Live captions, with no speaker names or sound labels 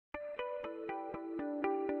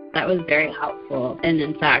That was very helpful. And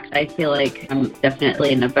in fact, I feel like I'm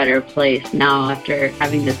definitely in a better place now after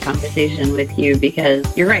having this conversation with you,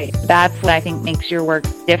 because you're right. That's what I think makes your work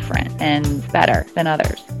different and better than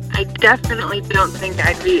others. I definitely don't think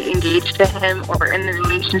I'd be engaged to him or in the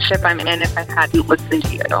relationship I'm in if I hadn't listened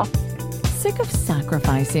to you. Sick of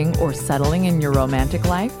sacrificing or settling in your romantic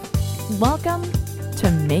life? Welcome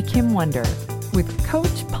to Make Him Wonder with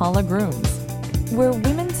Coach Paula Grooms, where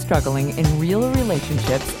women struggling in real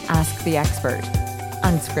relationships ask the expert.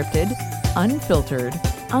 Unscripted, unfiltered,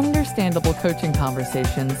 understandable coaching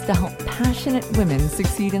conversations to help passionate women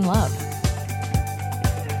succeed in love.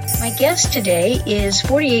 My guest today is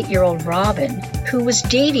 48-year-old Robin, who was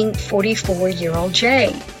dating 44-year-old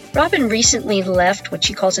Jay. Robin recently left what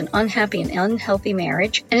she calls an unhappy and unhealthy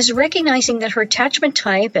marriage and is recognizing that her attachment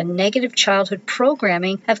type and negative childhood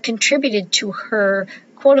programming have contributed to her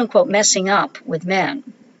quote-unquote messing up with men.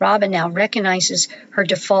 Robin now recognizes her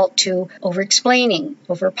default to over-explaining,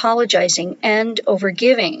 over-apologizing, and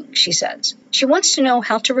over-giving, she says. She wants to know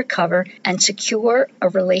how to recover and secure a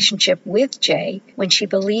relationship with Jay when she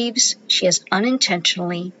believes she has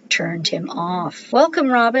unintentionally turned him off. Welcome,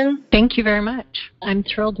 Robin. Thank you very much. I'm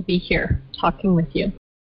thrilled to be here talking with you.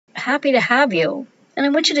 Happy to have you. And I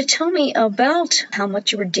want you to tell me about how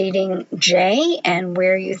much you were dating Jay and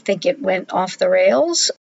where you think it went off the rails.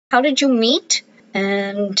 How did you meet?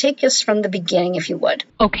 And take us from the beginning, if you would.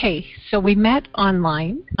 Okay, so we met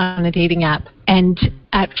online on a dating app. And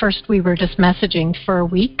at first we were just messaging for a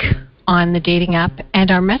week on the dating app.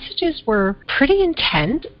 And our messages were pretty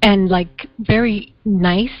intense and like very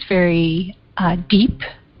nice, very deep.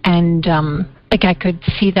 And I could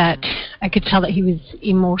see that, I could tell that he was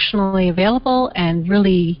emotionally available and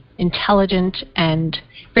really intelligent and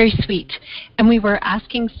very sweet. And we were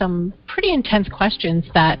asking some pretty intense questions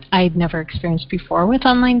that I'd never experienced before with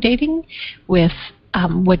online dating, with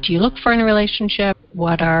what do you look for in a relationship?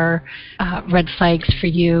 What are red flags for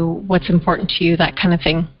you? What's important to you? That kind of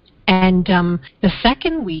thing. And the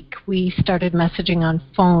second week, we started messaging on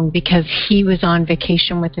phone because he was on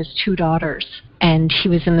vacation with his 2 daughters. And he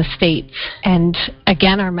was in the States. And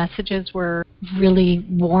again, our messages were really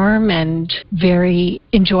warm and very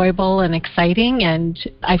enjoyable and exciting. And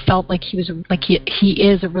I felt like he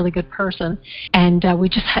is a really good person. And we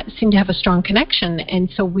just seemed to have a strong connection. And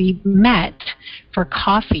so we met for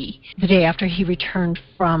coffee the day after he returned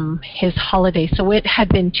from his holiday. So it had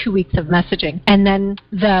been 2 weeks of messaging. And then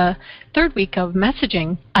the third week of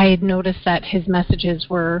messaging, I had noticed that his messages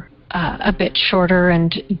were a bit shorter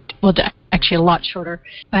and, well, actually a lot shorter.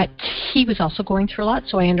 But he was also going through a lot,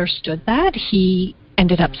 so I understood that. He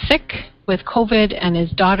ended up sick with COVID, and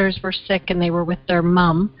his daughters were sick, and they were with their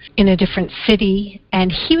mom in a different city.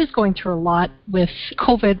 And he was going through a lot with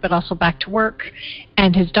COVID, but also back to work.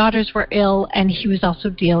 And his daughters were ill, and he was also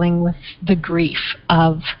dealing with the grief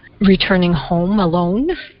of returning home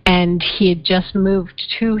alone, and he had just moved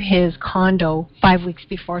to his condo 5 weeks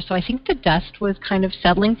before. So I think the dust was kind of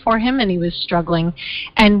settling for him, and he was struggling.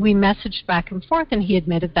 And we messaged back and forth, and he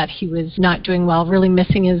admitted that he was not doing well, really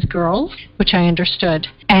missing his girls, which I understood.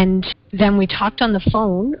 And then we talked on the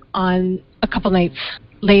phone on a couple nights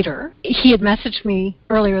later. He had messaged me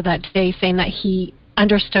earlier that day saying that he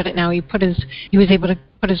understood it now. He was able to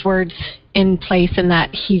put his words in place, and that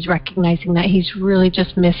he's recognizing that he's really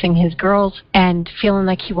just missing his girls and feeling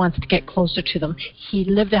like he wants to get closer to them. He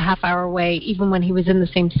lived a half hour away even when he was in the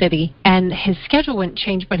same city, and his schedule wouldn't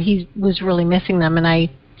change, but he was really missing them. And I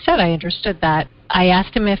said I understood that. I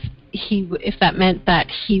asked him if that meant that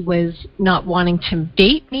he was not wanting to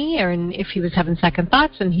date me, or if he was having second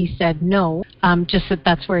thoughts, and he said no, just that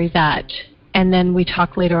that's where he's at. And then we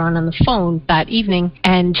talked later on the phone that evening,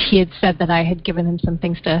 and he had said that I had given him some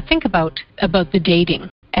things to think about the dating.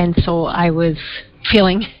 And so I was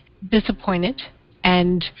feeling disappointed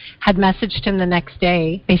and had messaged him the next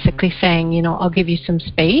day basically saying, I'll give you some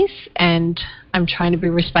space, and I'm trying to be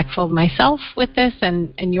respectful of myself with this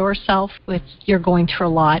and yourself. You're going through a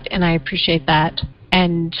lot, and I appreciate that.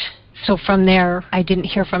 And so from there, I didn't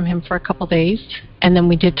hear from him for a couple days, and then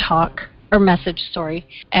we did message,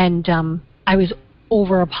 and I was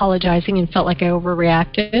over-apologizing and felt like I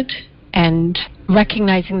overreacted, and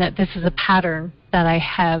recognizing that this is a pattern that I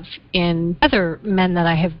have in other men that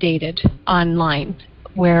I have dated online,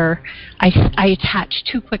 where I attach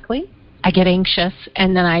too quickly, I get anxious,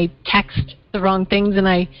 and then I text the wrong things,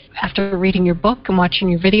 and after reading your book and watching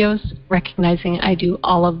your videos, recognizing I do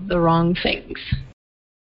all of the wrong things.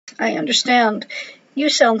 I understand. You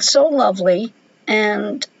sound so lovely,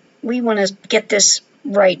 and we want to get this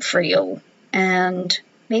right for you. And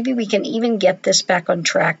maybe we can even get this back on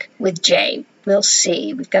track with Jay. We'll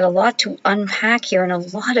see. We've got a lot to unpack here and a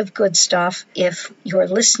lot of good stuff if you're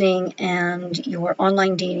listening and you're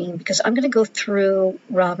online dating, because I'm going to go through,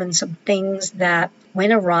 Robin, some things that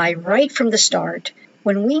went awry right from the start.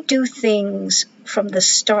 When we do things from the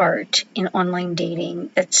start in online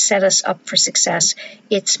dating that set us up for success,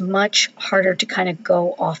 it's much harder to kind of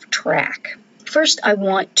go off track. First, I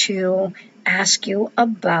want to ask you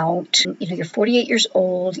about, you're 48 years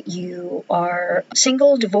old, you are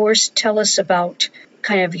single, divorced. Tell us about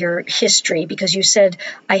kind of your history, because you said,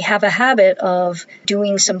 I have a habit of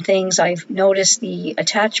doing some things. I've noticed the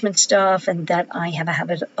attachment stuff and that I have a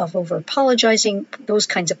habit of over apologizing, those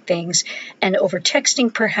kinds of things, and over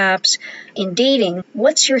texting perhaps in dating.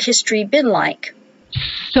 What's your history been like?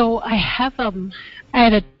 So I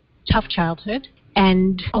had a tough childhood.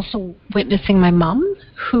 And also witnessing my mom,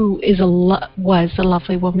 who was a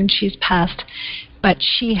lovely woman. She's passed, but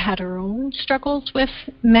she had her own struggles with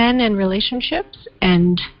men and relationships,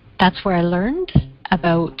 and that's where I learned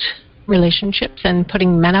about relationships and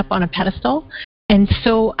putting men up on a pedestal. And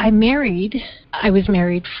so I was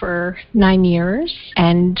married for 9 years,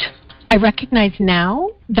 and I recognize now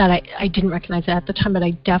that I didn't recognize it at the time, but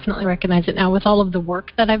I definitely recognize it now with all of the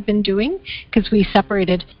work that I've been doing, because we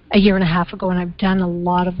separated a year and a half ago, and I've done a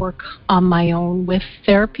lot of work on my own with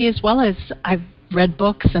therapy, as well as I've read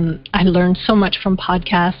books, and I learned so much from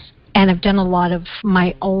podcasts, and I've done a lot of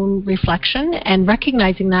my own reflection and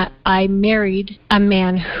recognizing that I married a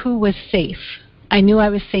man who was safe. I knew I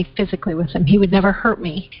was safe physically with him. He would never hurt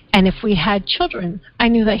me. And if we had children, I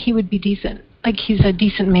knew that he would be decent. Like, he's a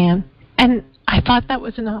decent man. And I thought that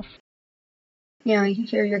was enough. Yeah, I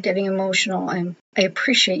hear you're getting emotional. I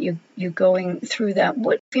appreciate you going through that.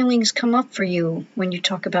 What feelings come up for you when you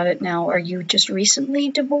talk about it now? Are you just recently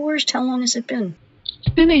divorced? How long has it been?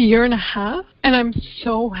 It's been a year and a half, and I'm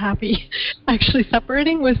so happy. Actually,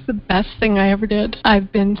 separating was the best thing I ever did.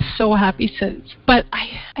 I've been so happy since. But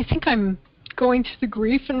I think I'm going through the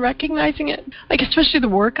grief and recognizing it. Like, especially the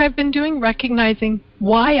work I've been doing, recognizing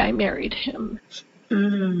why I married him.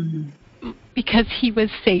 Because he was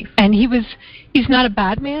safe, and he's not a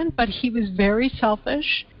bad man, but he was very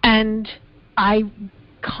selfish, and I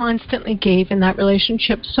constantly gave in that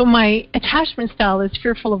relationship. So my attachment style is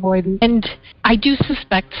fearful avoidance, and I do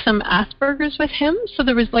suspect some Asperger's with him, so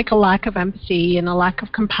there was like a lack of empathy and a lack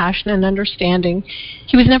of compassion and understanding.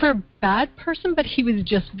 He was never a bad person, but he was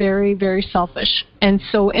just very, very selfish. And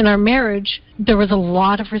so in our marriage, there was a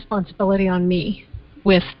lot of responsibility on me,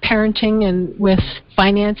 with parenting and with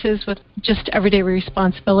finances, with just everyday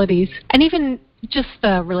responsibilities. And even just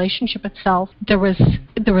the relationship itself, there was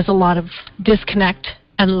a lot of disconnect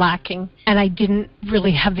and lacking. And I didn't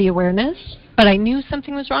really have the awareness, but I knew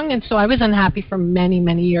something was wrong. And so I was unhappy for many,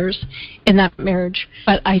 many years in that marriage.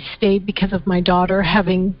 But I stayed because of my daughter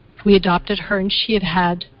we adopted her, and she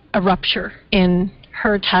had a rupture in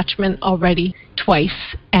her attachment already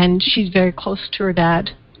twice. And she's very close to her dad.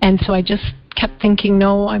 And so I just kept thinking,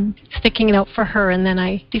 no, I'm sticking it out for her. And then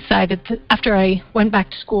I decided that after I went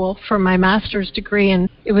back to school for my master's degree, and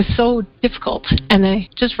it was so difficult, and I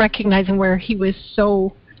just recognizing where he was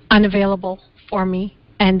so unavailable for me.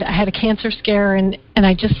 And I had a cancer scare, and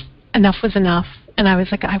I just, enough was enough. And I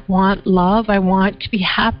was like, I want love. I want to be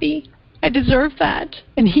happy. I deserve that.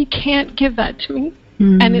 And he can't give that to me.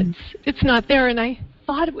 And it's not there. And I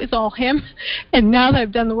thought it was all him. And now that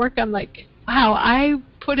I've done the work, I'm like, wow, I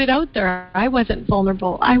put it out there. I wasn't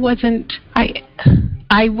vulnerable. I wasn't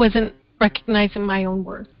recognizing my own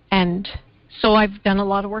worth. And so I've done a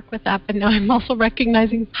lot of work with that, but now I'm also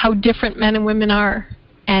recognizing how different men and women are.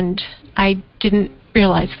 And I didn't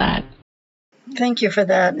realize that. Thank you for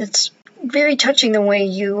that. It's very touching the way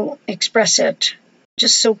you express it.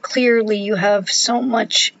 Just so clearly, you have so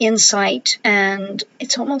much insight, and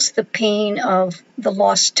it's almost the pain of the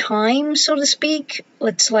lost time, so to speak.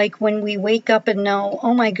 It's like when we wake up and know,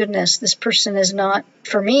 oh my goodness, this person is not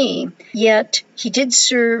for me. Yet he did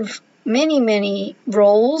serve many, many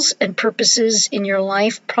roles and purposes in your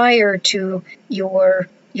life prior to your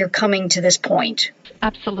coming to this point.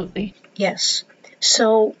 Absolutely. Yes.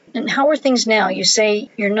 So, and how are things now? You say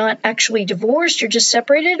you're not actually divorced, you're just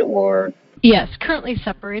separated, or? Yes, currently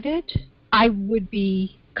separated. I would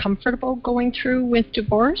be comfortable going through with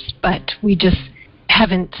divorce, but we just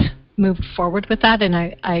haven't moved forward with that, and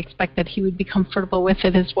I expect that he would be comfortable with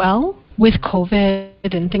it as well. With COVID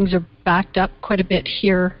and things are backed up quite a bit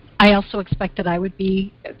here, I also expect that I would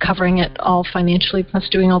be covering it all financially plus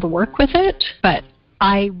doing all the work with it, but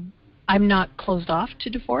I'm not closed off to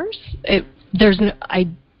divorce. I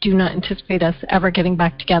do not anticipate us ever getting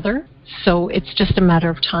back together, so it's just a matter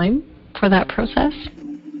of time for that process.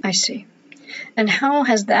 I see. And how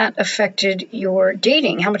has that affected your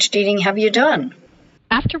dating? How much dating have you done?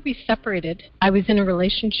 After we separated, I was in a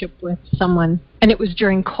relationship with someone, and it was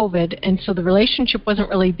during COVID, and so the relationship wasn't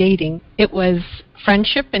really dating. It was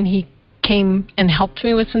friendship, and he came and helped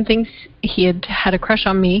me with some things. He had had a crush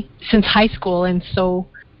on me since high school, and so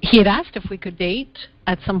he had asked if we could date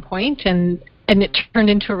at some point, and it turned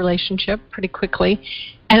into a relationship pretty quickly.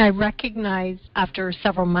 And I recognized after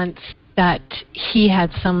several months that he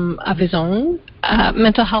had some of his own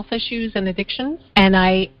mental health issues and addictions, and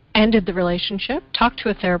I ended the relationship, talked to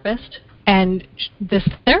a therapist, and this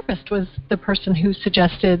therapist was the person who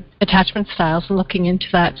suggested attachment styles and looking into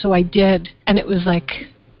that. So I did, and it was like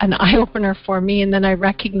an eye-opener for me, and then I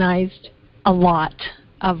recognized a lot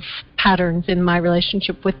of patterns in my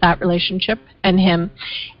relationship with that relationship and him.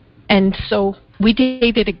 And so we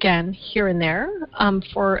dated again here and there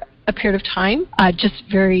for a period of time, just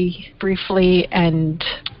very briefly, and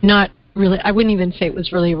not really, I wouldn't even say it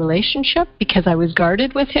was really a relationship because I was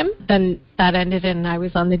guarded with him. Then that ended and I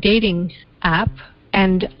was on the dating app,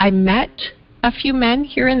 and I met a few men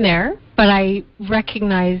here and there, but I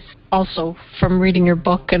recognized also from reading your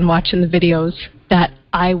book and watching the videos that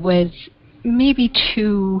I was maybe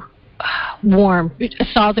too warm. I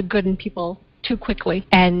saw the good in people too quickly,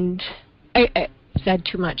 and I said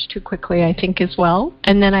too much too quickly, I think, as well.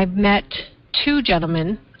 And then I've met two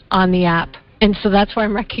gentlemen on the app. And so that's why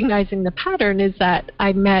I'm recognizing the pattern, is that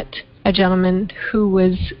I met a gentleman who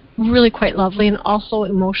was really quite lovely and also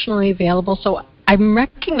emotionally available. So I'm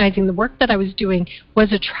recognizing the work that I was doing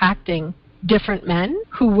was attracting different men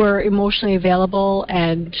who were emotionally available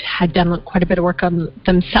and had done quite a bit of work on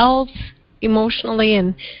themselves emotionally,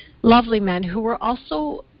 and lovely men who were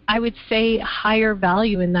also, I would say, higher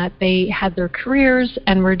value in that they had their careers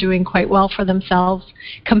and were doing quite well for themselves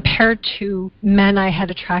compared to men I had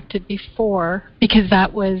attracted before, because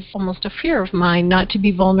that was almost a fear of mine, not to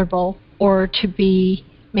be vulnerable or to be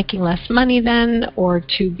making less money than, or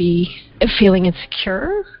to be feeling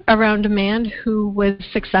insecure around a man who was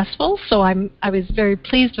successful. So I was very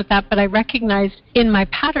pleased with that, but I recognized in my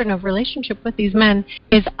pattern of relationship with these men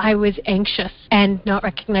is I was anxious and not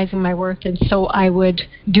recognizing my worth, and so I would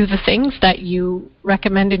do the things that you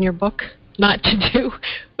recommend in your book not to do,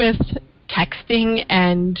 with texting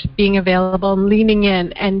and being available and leaning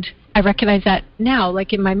in. And I recognize that now,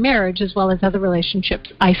 like in my marriage as well as other relationships,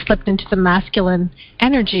 I slipped into the masculine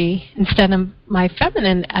energy instead of my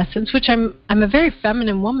feminine essence, which I'm a very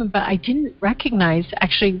feminine woman, but I didn't recognize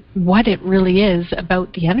actually what it really is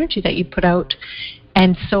about the energy that you put out.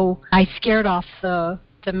 And so I scared off the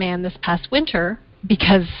man this past winter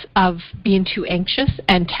because of being too anxious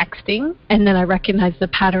and texting. And then I recognized the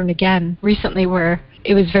pattern again recently where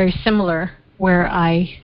it was very similar, where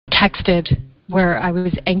I texted where I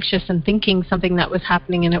was anxious and thinking something that was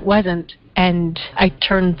happening and it wasn't. And I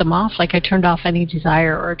turned them off, like I turned off any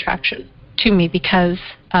desire or attraction to me because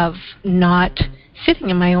of not sitting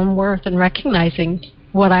in my own worth and recognizing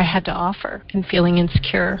what I had to offer and feeling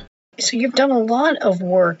insecure. So you've done a lot of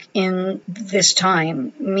work in this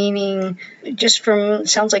time, meaning just from,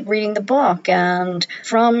 sounds like reading the book and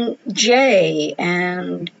from Jay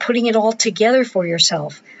and putting it all together for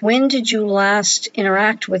yourself. When did you last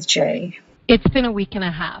interact with Jay? It's been a week and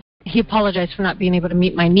a half. He apologized for not being able to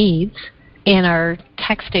meet my needs in our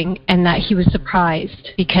texting, and that he was surprised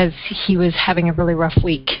because he was having a really rough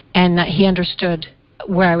week, and that he understood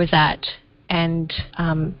where I was at, and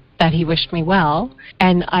that he wished me well.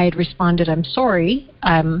 And I had responded, I'm sorry,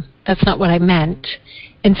 that's not what I meant.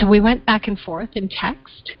 And so we went back and forth in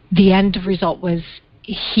text. The end result was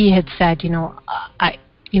he had said,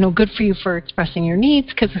 good for you for expressing your needs,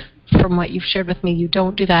 because from what you've shared with me, you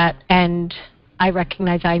don't do that. And I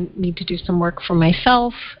recognize I need to do some work for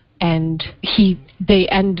myself. And the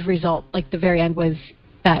end result, like the very end, was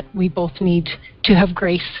that we both need to have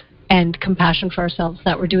grace and compassion for ourselves,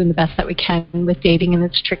 that we're doing the best that we can with dating, and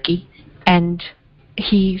it's tricky. And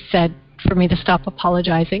he said for me to stop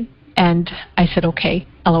apologizing. And I said, okay,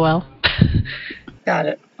 LOL. Got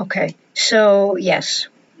it. Okay. So, yes.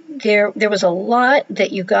 There was a lot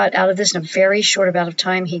that you got out of this in a very short amount of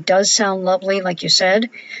time. He does sound lovely, like you said.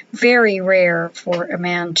 Very rare for a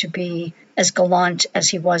man to be as gallant as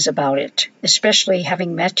he was about it, especially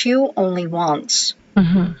having met you only once.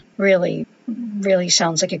 Mm-hmm. Really, really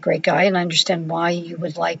sounds like a great guy, and I understand why you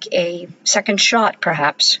would like a second shot,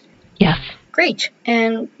 perhaps. Yes. Great.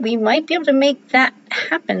 And we might be able to make that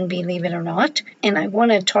happen, believe it or not. And I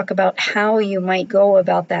want to talk about how you might go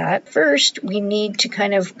about that. First, we need to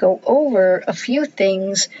kind of go over a few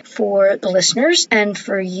things for the listeners and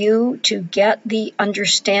for you to get the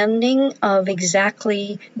understanding of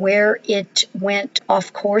exactly where it went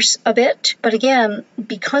off course a bit. But again,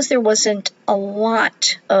 because there wasn't a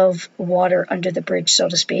lot of water under the bridge, so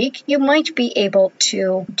to speak, you might be able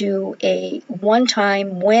to do a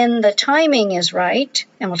one-time, when the timing is right,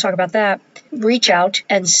 and we'll talk about that, reach out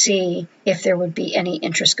and see if there would be any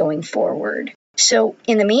interest going forward. So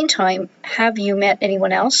in the meantime, have you met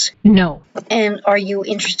anyone else? No. And are you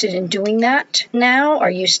interested in doing that now?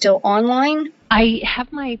 Are you still online? I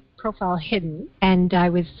have my profile hidden, and I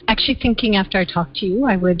was actually thinking after I talked to you,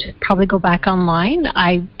 I would probably go back online.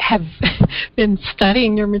 I have been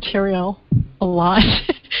studying your material a lot,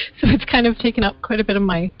 so it's kind of taken up quite a bit of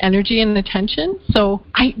my energy and attention. So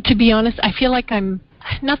to be honest, I feel like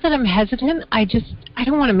not that I'm hesitant, I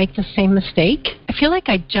don't want to make the same mistake. I feel like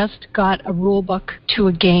I just got a rule book to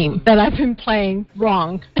a game that I've been playing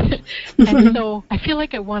wrong. And so I feel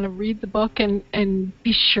like I want to read the book and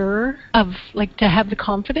be sure of, like, to have the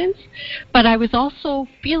confidence. But I was also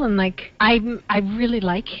feeling like I really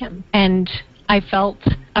like him, and I felt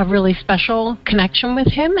a really special connection with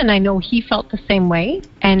him, and I know he felt the same way.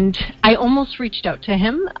 And I almost reached out to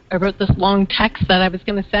him. I wrote this long text that I was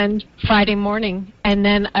going to send Friday morning, and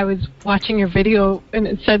then I was watching your video, and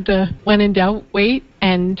it said when in doubt, wait,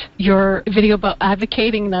 and your video about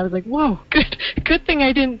advocating, and I was like, whoa, good thing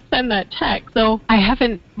I didn't send that text. So I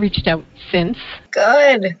haven't reached out since.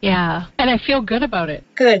 Good. Yeah, and I feel good about it.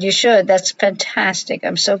 Good, you should. That's fantastic.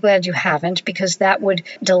 I'm so glad you haven't, because that would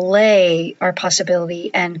delay our possibility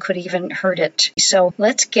and could even hurt it. So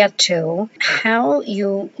let's get to how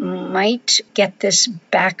you might get this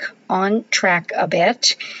back on track a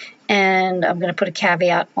bit. And I'm going to put a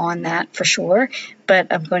caveat on that for sure, but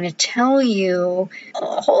I'm going to tell you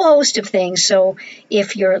a whole host of things. So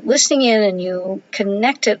if you're listening in and you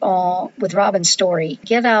connect it all with Robin's story,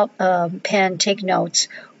 get out a pen, take notes,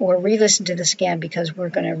 or re-listen to this again, because we're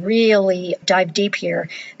going to really dive deep here.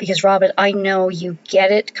 Because Robin, I know you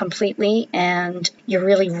get it completely and you're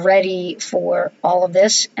really ready for all of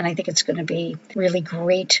this. And I think it's going to be really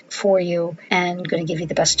great for you and going to give you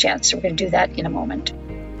the best chance. So we're going to do that in a moment.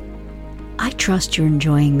 I trust you're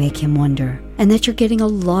enjoying Make Him Wonder, and that you're getting a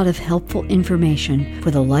lot of helpful information for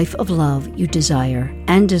the life of love you desire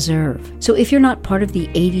and deserve. So if you're not part of the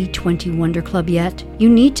 80/20 Wonder Club yet, you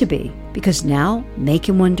need to be, because now Make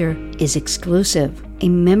Him Wonder is exclusive, a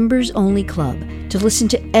members-only club to listen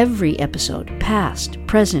to every episode, past,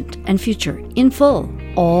 present, and future, in full,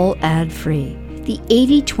 all ad-free. The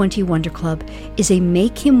 80/20 Wonder Club is a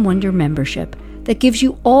Make Him Wonder membership that gives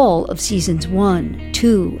you all of seasons 1,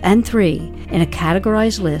 2, and 3 in a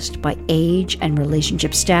categorized list by age and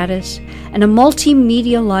relationship status, and a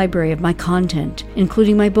multimedia library of my content,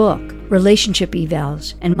 including my book, Relationship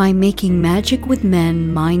Evals, and my Making Magic with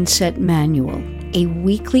Men Mindset Manual, a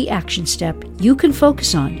weekly action step you can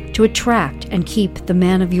focus on to attract and keep the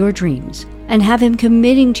man of your dreams, and have him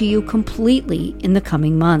committing to you completely in the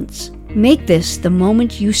coming months. Make this the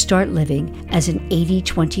moment you start living as an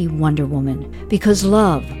 80/20 Wonder Woman, because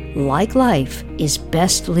love, like life, is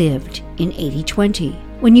best lived in 80/20.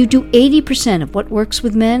 When you do 80% of what works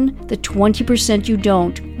with men, the 20% you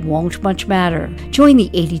don't won't much matter. Join the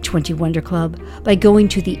 80/20 Wonder Club by going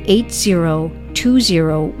to the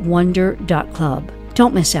 8020wonder.club.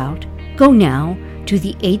 Don't miss out. Go now to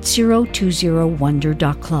the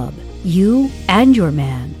 8020wonder.club. You and your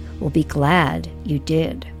man will be glad you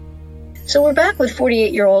did. So we're back with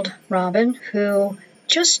 48-year-old Robin, who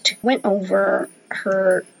just went over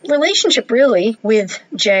her relationship, really, with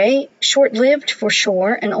Jay. Short-lived for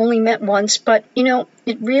sure, and only met once. But,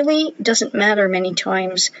 it really doesn't matter many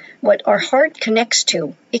times what our heart connects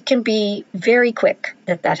to. It can be very quick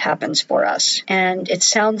that happens for us. And it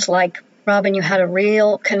sounds like, Robin, you had a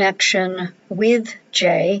real connection with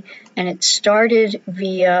Jay, and it started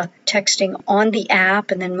via texting on the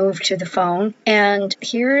app and then moved to the phone. And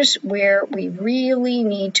here's where we really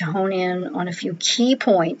need to hone in on a few key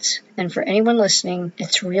points. And for anyone listening,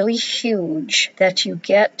 it's really huge that you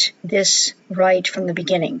get this right from the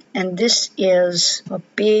beginning. And this is a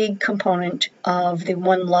big component of the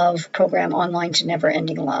One Love program, Online to Never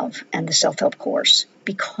Ending Love, and the self-help course.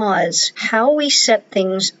 Because how we set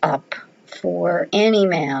things up for any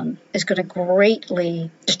man is going to greatly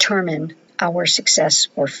determine our success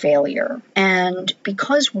or failure. And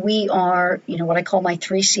because we are, what I call my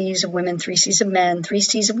 3 C's of women, 3 C's of men, 3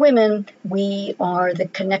 C's of women, we are the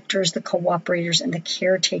connectors, the cooperators, and the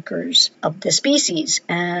caretakers of the species.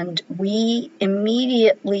 And we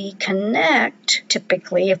immediately connect,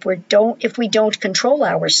 typically, if we don't control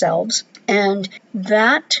ourselves. And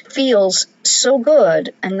that feels so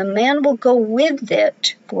good, and the man will go with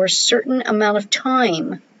it for a certain amount of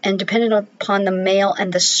time. And depending upon the male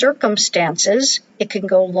and the circumstances, it can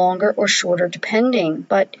go longer or shorter depending.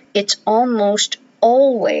 But it's almost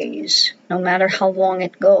always, no matter how long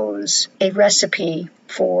it goes, a recipe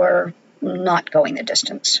for not going the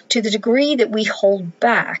distance. To the degree that we hold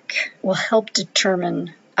back will help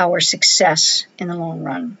determine our success in the long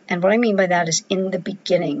run. And what I mean by that is in the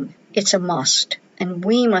beginning, it's a must. And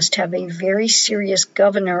we must have a very serious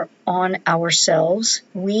governor on ourselves.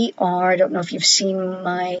 We are, I don't know if you've seen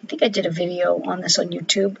I think I did a video on this on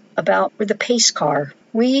YouTube about we're the pace car.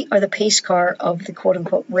 We are the pace car of the quote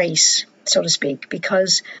unquote race, so to speak,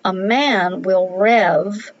 because a man will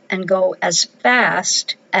rev and go as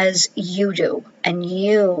fast as you do, and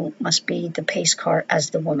you must be the pace car as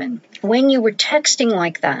the woman. When you were texting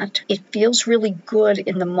like that, it feels really good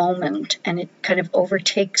in the moment, and it kind of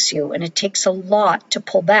overtakes you, and it takes a lot to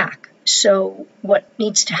pull back. So what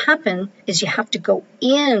needs to happen is you have to go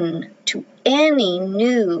in to any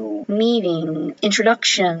new meeting,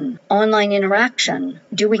 introduction, online interaction,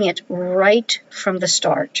 doing it right from the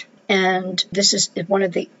start. And this is one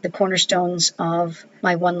of the cornerstones of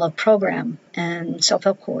my One Love program and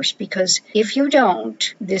self-help course, because if you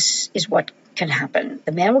don't, this is what can happen.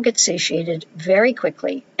 The man will get satiated very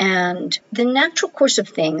quickly. And the natural course of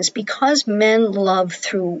things, because men love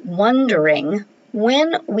through wondering,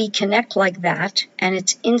 when we connect like that and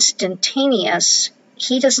it's instantaneous,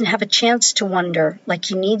 he doesn't have a chance to wonder like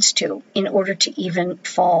he needs to in order to even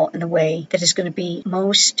fall in the way that is going to be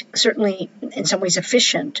most, certainly in some ways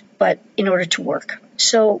efficient, but in order to work.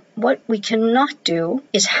 So what we cannot do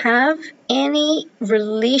is have any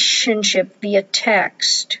relationship via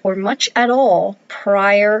text or much at all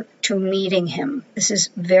prior to meeting him. This is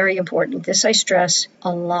very important. This I stress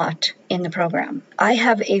a lot in the program. I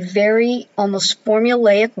have a very almost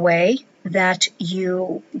formulaic way that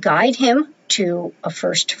you guide him to a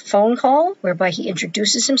first phone call whereby he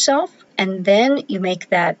introduces himself, and then you make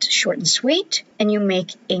that short and sweet, and you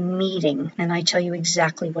make a meeting. And I tell you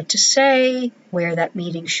exactly what to say, where that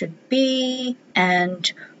meeting should be,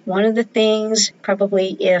 and one of the things, probably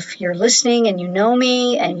if you're listening and you know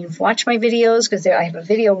me and you've watched my videos, because I have a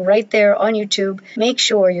video right there on YouTube, make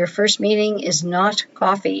sure your first meeting is not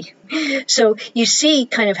coffee. So you see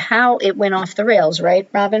kind of how it went off the rails, right,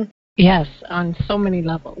 Robin? Yes, on so many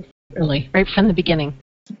levels, really, right from the beginning.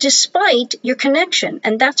 Despite your connection.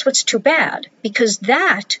 And that's what's too bad, because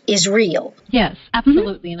that is real. Yes,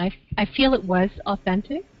 absolutely. And I feel it was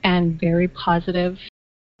authentic and very positive.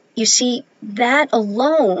 You see, that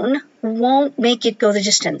alone won't make it go the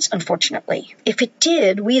distance, unfortunately. If it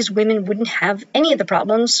did, we as women wouldn't have any of the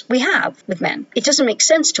problems we have with men. It doesn't make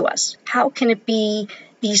sense to us. How can it be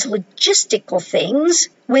these logistical things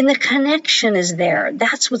when the connection is there?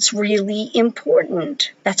 That's what's really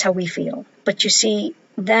important. That's how we feel. But you see,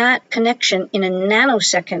 that connection in a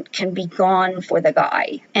nanosecond can be gone for the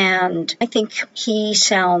guy. And I think he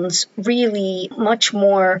sounds really much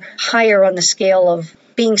more higher on the scale of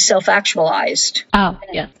being self-actualized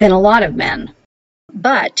than a lot of men.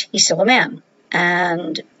 But he's still a man.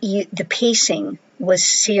 And the pacing was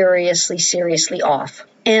seriously off.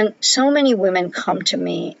 And so many women come to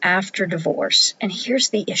me after divorce. And here's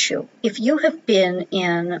the issue. If you have been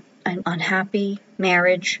in an unhappy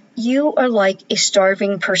marriage, you are like a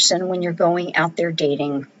starving person when you're going out there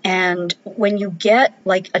dating. And when you get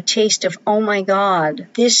like a taste of, oh my God,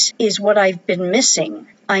 this is what I've been missing,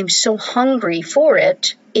 I'm so hungry for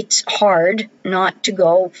it, it's hard not to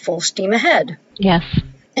go full steam ahead. Yes.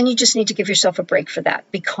 And you just need to give yourself a break for that,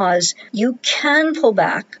 because you can pull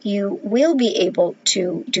back. You will be able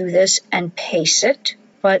to do this and pace it,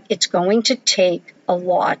 but it's going to take a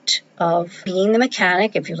lot of being the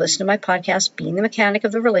mechanic, if you listen to my podcast, being the mechanic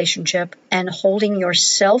of the relationship and holding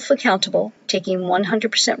yourself accountable, taking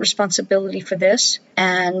 100% responsibility for this,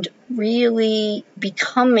 and really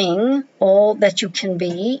becoming all that you can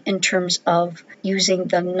be in terms of using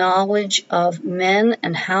the knowledge of men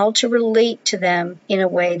and how to relate to them in a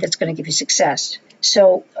way that's going to give you success.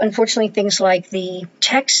 So unfortunately, things like the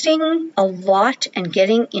texting a lot and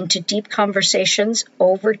getting into deep conversations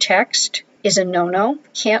over text is a no-no.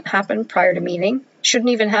 Can't happen prior to meeting. Shouldn't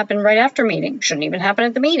even happen right after meeting. Shouldn't even happen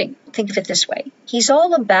at the meeting. Think of it this way. He's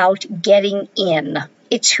all about getting in.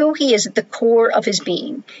 It's who he is at the core of his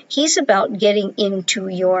being. He's about getting into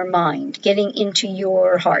your mind, getting into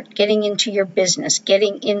your heart, getting into your business,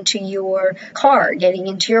 getting into your car, getting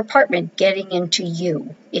into your apartment, getting into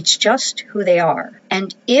you. It's just who they are.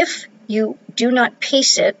 And if you do not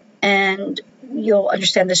pace it, and you'll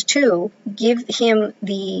understand this too, give him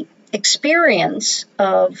the experience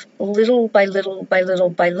of little by little by little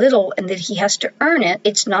by little, and that he has to earn it,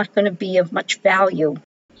 it's not going to be of much value.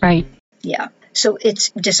 Right. Yeah. So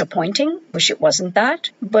it's disappointing. Wish it wasn't that,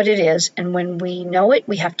 but it is. And when we know it,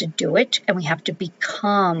 we have to do it, and we have to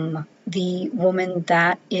become the woman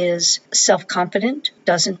that is self-confident,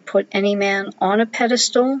 doesn't put any man on a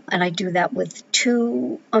pedestal. And I do that with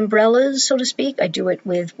two umbrellas, so to speak. I do it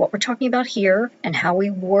with what we're talking about here and how we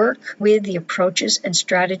work with the approaches and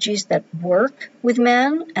strategies that work with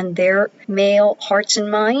men and their male hearts and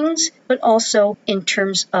minds, but also in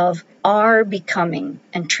terms of our becoming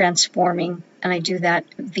and transforming. And I do that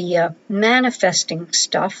via manifesting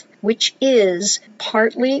stuff, which is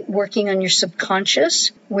partly working on your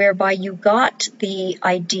subconscious, whereby you got the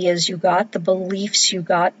ideas you got, the beliefs you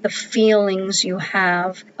got, the feelings you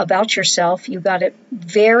have about yourself. You got it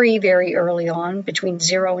very, very early on, between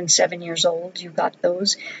 0 and 7 years old. You got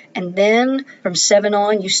those. And then from 7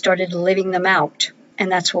 on, you started living them out.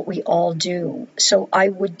 And that's what we all do. So I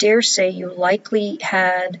would dare say you likely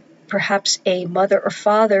had perhaps a mother or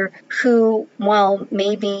father who, while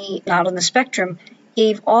maybe not on the spectrum,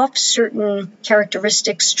 gave off certain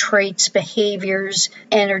characteristics, traits, behaviors,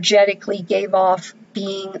 energetically gave off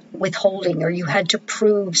being withholding, or you had to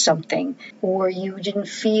prove something, or you didn't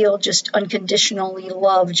feel just unconditionally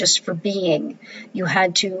loved just for being. You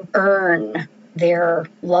had to earn their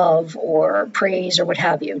love or praise or what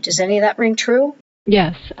have you. Does any of that ring true?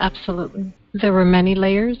 Yes, absolutely. There were many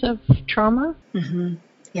layers of trauma. Mm-hmm.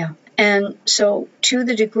 Yeah. And so to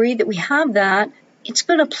the degree that we have that, it's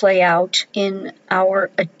going to play out in our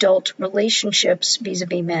adult relationships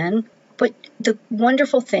vis-a-vis men. But the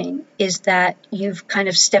wonderful thing is that you've kind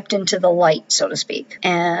of stepped into the light, so to speak,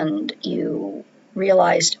 and you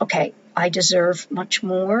realized, okay, I deserve much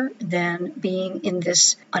more than being in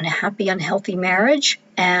this unhappy, unhealthy marriage.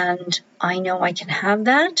 And I know I can have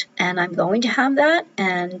that, and I'm going to have that.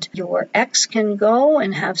 And your ex can go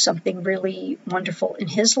and have something really wonderful in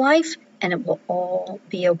his life, and it will all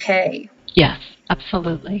be okay. Yes,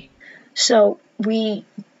 absolutely. So we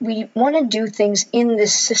want to do things in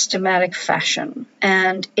this systematic fashion,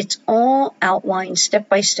 and it's all outlined step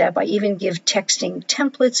by step. I even give texting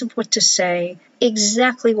templates of what to say,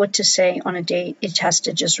 exactly what to say on a date. It has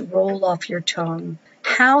to just roll off your tongue.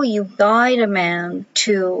 How you guide a man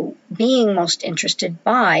to being most interested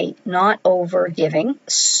by not over giving,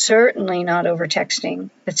 certainly not over texting.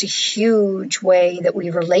 That's a huge way that we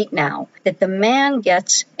relate now, that the man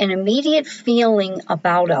gets an immediate feeling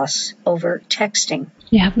about us over texting.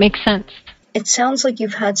 Yeah, makes sense. It sounds like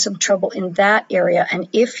you've had some trouble in that area, and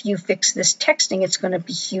if you fix this texting, it's going to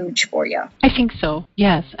be huge for you. I think so.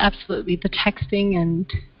 Yes, absolutely. The texting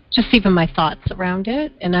and just even my thoughts around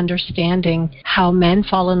it, and understanding how men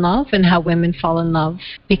fall in love and how women fall in love,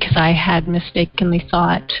 because I had mistakenly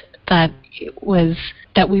thought that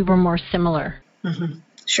we were more similar. Mm-hmm.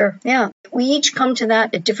 Sure. Yeah. We each come to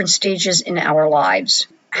that at different stages in our lives,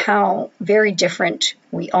 how very different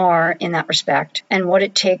we are in that respect, and what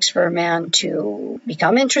it takes for a man to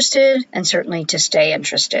become interested and certainly to stay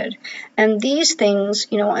interested. And these things,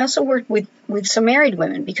 I also work with some married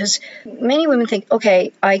women, because many women think,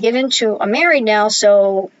 okay, I'm married now,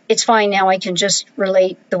 so it's fine now, I can just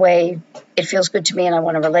relate the way it feels good to me and I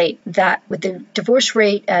want to relate. That with the divorce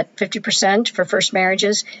rate at 50% for first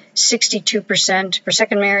marriages, 62% for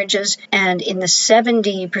second marriages, and in the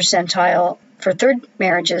 70 percentile for third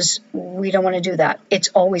marriages, we don't want to do that. It's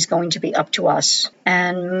always going to be up to us.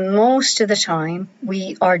 And most of the time,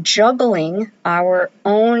 we are juggling our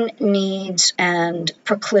own needs and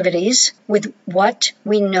proclivities with what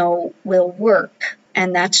we know will work.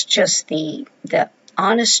 And that's just the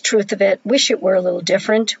honest truth of it. Wish it were a little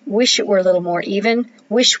different. Wish it were a little more even.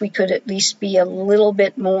 Wish we could at least be a little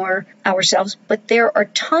bit more ourselves. But there are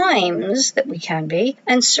times that we can be.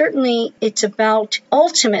 And certainly it's about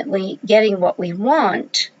ultimately getting what we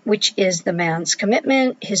want, which is the man's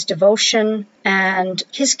commitment, his devotion, and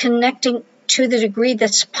his connecting to the degree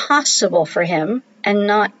that's possible for him, and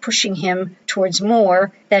not pushing him towards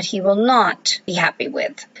more that he will not be happy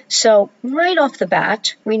with. So right off the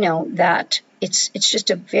bat, we know that it's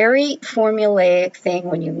just a very formulaic thing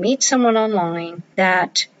when you meet someone online,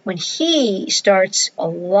 that When he starts a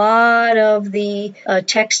lot of the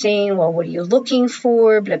texting, well, what are you looking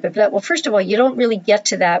for, blah, blah, blah. Well, first of all, you don't really get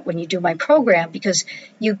to that when you do my program, because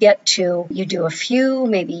you do a few,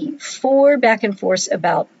 maybe 4 back and forth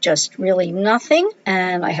about just really nothing.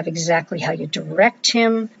 And I have exactly how you direct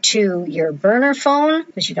him to your burner phone,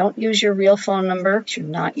 because you don't use your real phone number. You should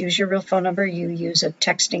not use your real phone number. You use a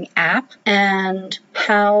texting app, and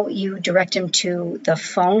how you direct him to the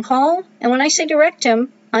phone call. And when I say direct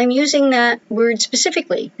him, I'm using that word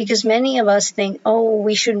specifically because many of us think, oh,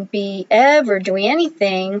 we shouldn't be ever doing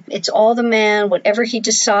anything. It's all the man, whatever he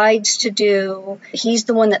decides to do, he's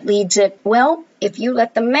the one that leads it. Well, if you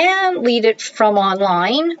let the man lead it from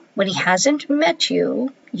online, when he hasn't met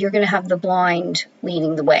you, you're going to have the blind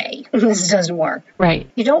leading the way. This doesn't work. Right.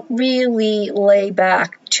 You don't really lay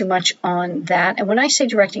back too much on that. And when I say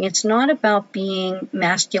directing, it's not about being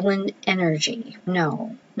masculine energy.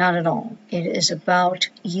 No, not at all. It is about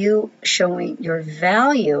you showing your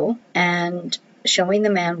value and showing the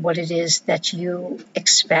man what it is that you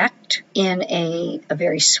expect in a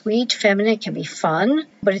very sweet, feminine, it can be fun,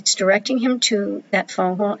 but it's directing him to that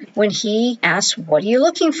phone call when he asks, what are you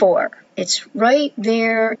looking for? It's right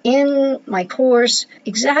there in my course,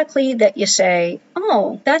 exactly that you say,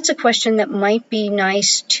 oh, that's a question that might be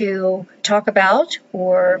nice to talk about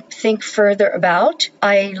or think further about.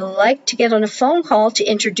 I like to get on a phone call to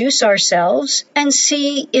introduce ourselves and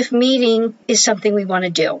see if meeting is something we want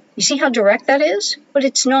to do. You see how direct that is? But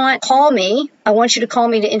it's not, call me. I want you to call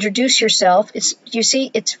me to introduce yourself.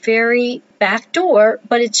 It's very backdoor,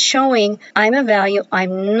 but it's showing I'm a value.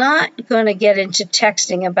 I'm not going to get into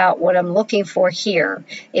texting about what I'm looking for here.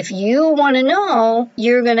 If you want to know,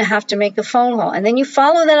 you're going to have to make a phone call. And then you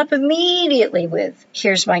follow that up immediately with,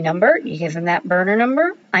 here's my number. You give them that burner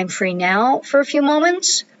number. I'm free now for a few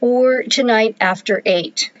moments or tonight after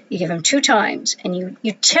 8. You give them 2 times and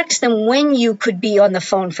you text them when you could be on the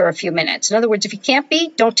phone for a few minutes. In other words, if you can't be,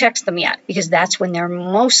 don't text them yet because that's when they're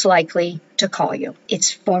most likely to call you.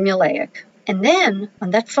 It's formulaic. And then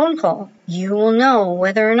on that phone call, you will know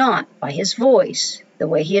whether or not by his voice, the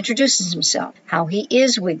way he introduces himself, how he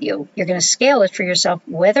is with you, you're going to scale it for yourself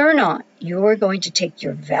whether or not you're going to take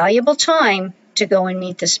your valuable time to go and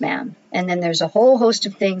meet this man. And then there's a whole host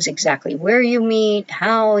of things, exactly where you meet,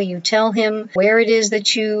 how you tell him where it is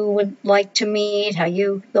that you would like to meet, how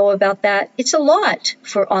you go about that. It's a lot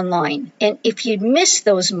for online. And if you miss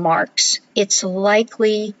those marks, it's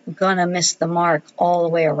likely gonna miss the mark all the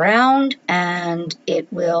way around and it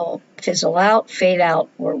will fizzle out, fade out,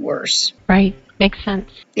 or worse. Right. Makes sense.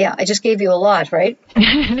 Yeah, I just gave you a lot, right?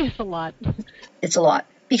 It is a lot. It's a lot.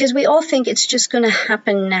 Because we all think it's just going to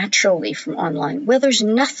happen naturally from online. Well, there's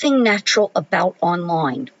nothing natural about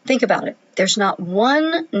online. Think about it. There's not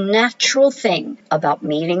one natural thing about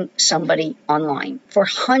meeting somebody online. For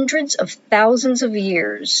hundreds of thousands of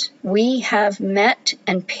years, we have met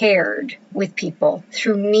and paired with people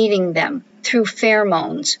through meeting them, through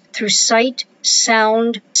pheromones, through sight,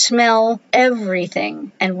 sound, smell,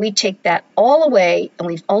 everything. And we take that all away, and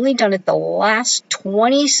we've only done it the last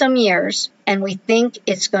 20-some years, and we think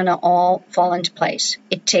it's going to all fall into place.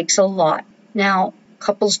 It takes a lot. Now,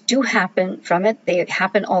 couples do happen from it. They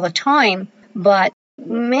happen all the time, but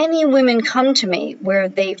many women come to me where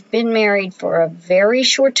they've been married for a very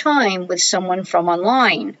short time with someone from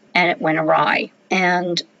online, and it went awry.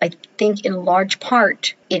 And I think in large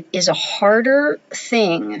part, it is a harder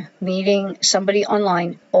thing meeting somebody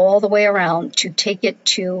online all the way around to take it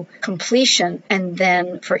to completion and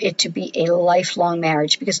then for it to be a lifelong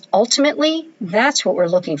marriage. Because ultimately, that's what we're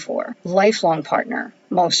looking for. Lifelong partner.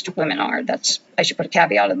 Most women are. I should put a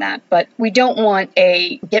caveat on that. But we don't want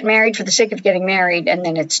get married for the sake of getting married and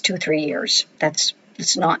then it's 2-3 years. That's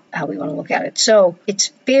not how we want to look at it. So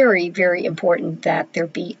it's very, very important that there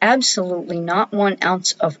be absolutely not 1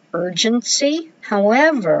 ounce of urgency.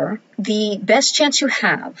 However, the best chance you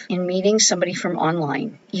have in meeting somebody from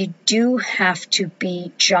online, you do have to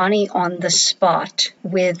be Johnny on the spot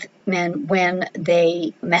with men when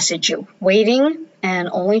they message you. Waiting and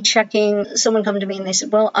only checking. Someone come to me and they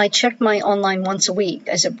said, well, I check my online once a week.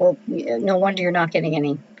 I said, well, no wonder you're not getting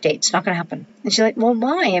any dates. Not going to happen. And she's like, well,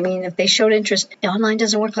 why? I mean, if they showed interest, online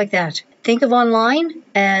doesn't work like that. Think of online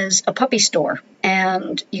as a puppy store.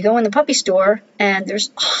 And you go in the puppy store and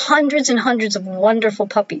there's hundreds and hundreds of wonderful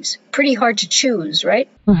puppies. Pretty hard to choose, right?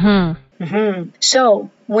 Mm-hmm. Mm-hmm.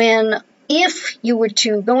 So if you were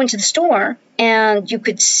to go into the store and you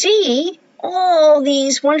could see all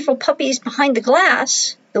these wonderful puppies behind the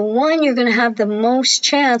glass, the one you're going to have the most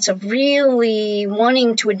chance of really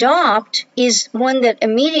wanting to adopt is one that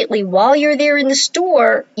immediately while you're there in the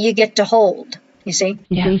store, you get to hold. You see?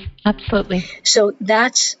 Yes, absolutely. So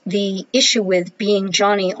that's the issue with being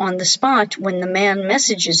Johnny on the spot when the man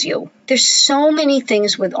messages you. There's so many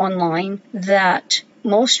things with online that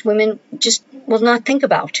most women just will not think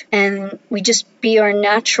about. And we just be our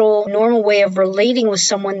natural, normal way of relating with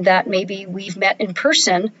someone that maybe we've met in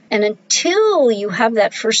person. And until you have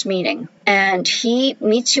that first meeting and he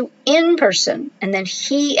meets you in person and then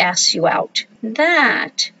he asks you out,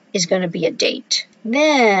 that is going to be a date.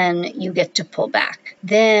 Then you get to pull back.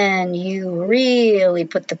 Then you really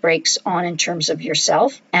put the brakes on in terms of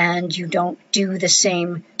yourself, and you don't do the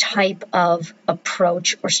same type of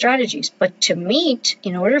approach or strategies. But to meet,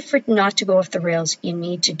 in order for it not to go off the rails, you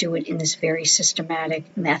need to do it in this very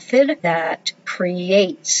systematic method that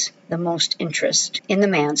creates the most interest in the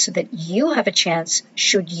man so that you have a chance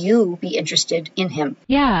should you be interested in him.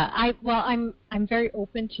 Yeah, I'm very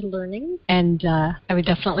open to learning, and I would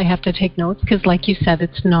definitely have to take notes because, like you said,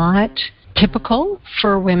 it's not typical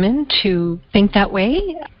for women to think that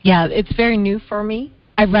way. Yeah, it's very new for me.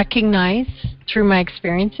 I recognize through my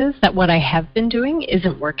experiences that what I have been doing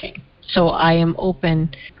isn't working. So I am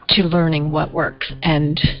open to learning what works,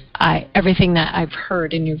 and everything that I've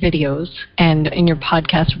heard in your videos and in your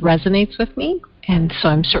podcast resonates with me, and so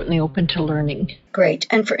I'm certainly open to learning. Great.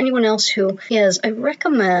 And for anyone else who is, I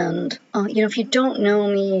recommend, if you don't know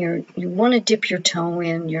me or you want to dip your toe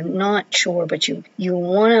in, you're not sure, but you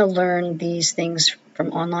want to learn these things from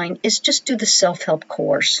online, is just do the self-help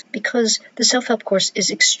course, because the self-help course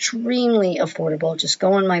is extremely affordable. Just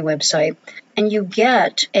go on my website and you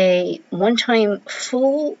get a one-time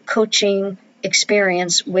full coaching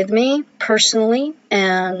experience with me personally,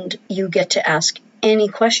 and you get to ask any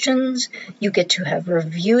questions. You get to have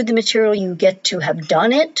reviewed the material. You get to have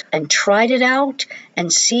done it and tried it out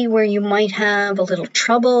and see where you might have a little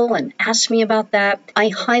trouble and ask me about that. I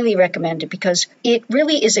highly recommend it because it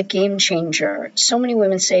really is a game changer. So many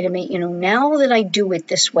women say to me, now that I do it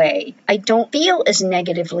this way, I don't feel as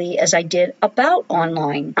negatively as I did about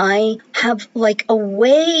online. I have like a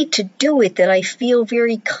way to do it that I feel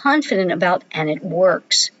very confident about, and it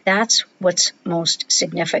works. That's what's most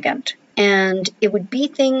significant. And it would be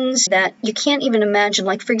things that you can't even imagine.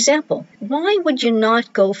 Like, for example, why would you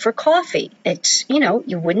not go for coffee? It's,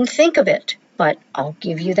 you wouldn't think of it, but I'll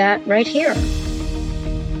give you that right here.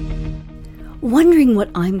 Wondering what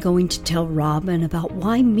I'm going to tell Robin about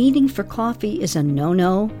why meeting for coffee is a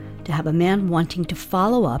no-no, to have a man wanting to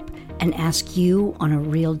follow up and ask you on a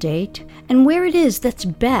real date, and where it is that's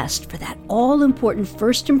best for that all-important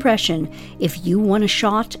first impression if you want a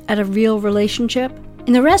shot at a real relationship?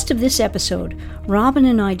 In the rest of this episode, Robin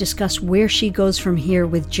and I discuss where she goes from here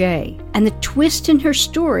with Jay, and the twist in her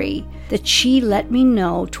story that she let me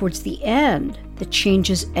know towards the end that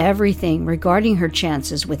changes everything regarding her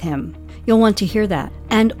chances with him. You'll want to hear that,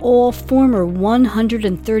 and all former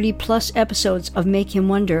 130-plus episodes of Make Him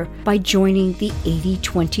Wonder by joining the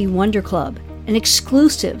 80/20 Wonder Club, an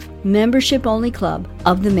exclusive membership-only club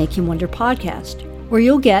of the Make Him Wonder podcast, where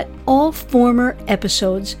you'll get all former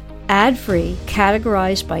episodes ad-free,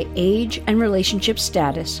 categorized by age and relationship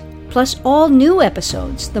status, plus all new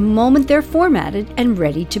episodes the moment they're formatted and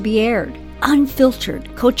ready to be aired.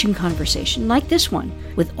 Unfiltered coaching conversation like this one,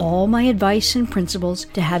 with all my advice and principles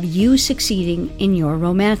to have you succeeding in your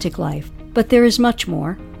romantic life. But there is much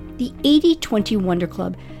more. The 80/20 Wonder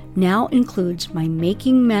Club now includes my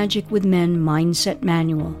Making Magic with Men Mindset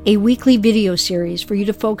Manual, a weekly video series for you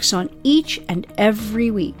to focus on each and every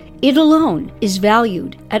week. It alone is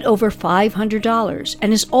valued at over $500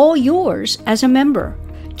 and is all yours as a member.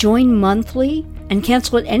 Join monthly and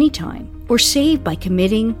cancel at any time, or save by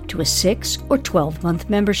committing to a 6 or 12-month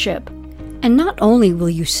membership. And not only will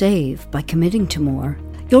you save by committing to more,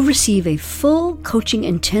 you'll receive a full coaching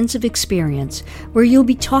intensive experience where you'll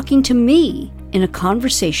be talking to me in a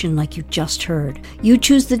conversation like you just heard. You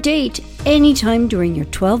choose the date anytime during your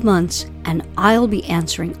 12 months, and I'll be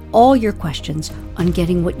answering all your questions on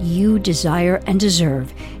getting what you desire and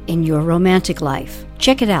deserve in your romantic life.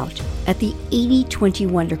 Check it out at the 80/20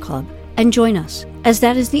 Wonder Club and join us, as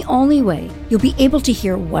that is the only way you'll be able to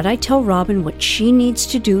hear what I tell Robin what she needs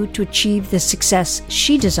to do to achieve the success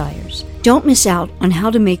she desires. Don't miss out on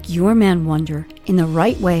how to make your man wonder in the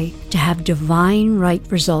right way to have divine right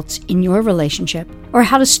results in your relationship, or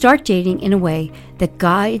how to start dating in a way that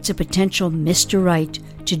guides a potential Mr. Right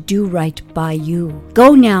to do right by you.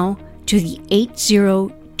 Go now to the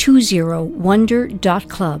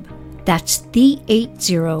 8020wonder.club. That's the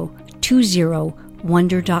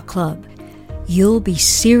 8020wonder.club. You'll be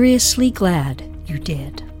seriously glad you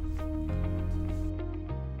did.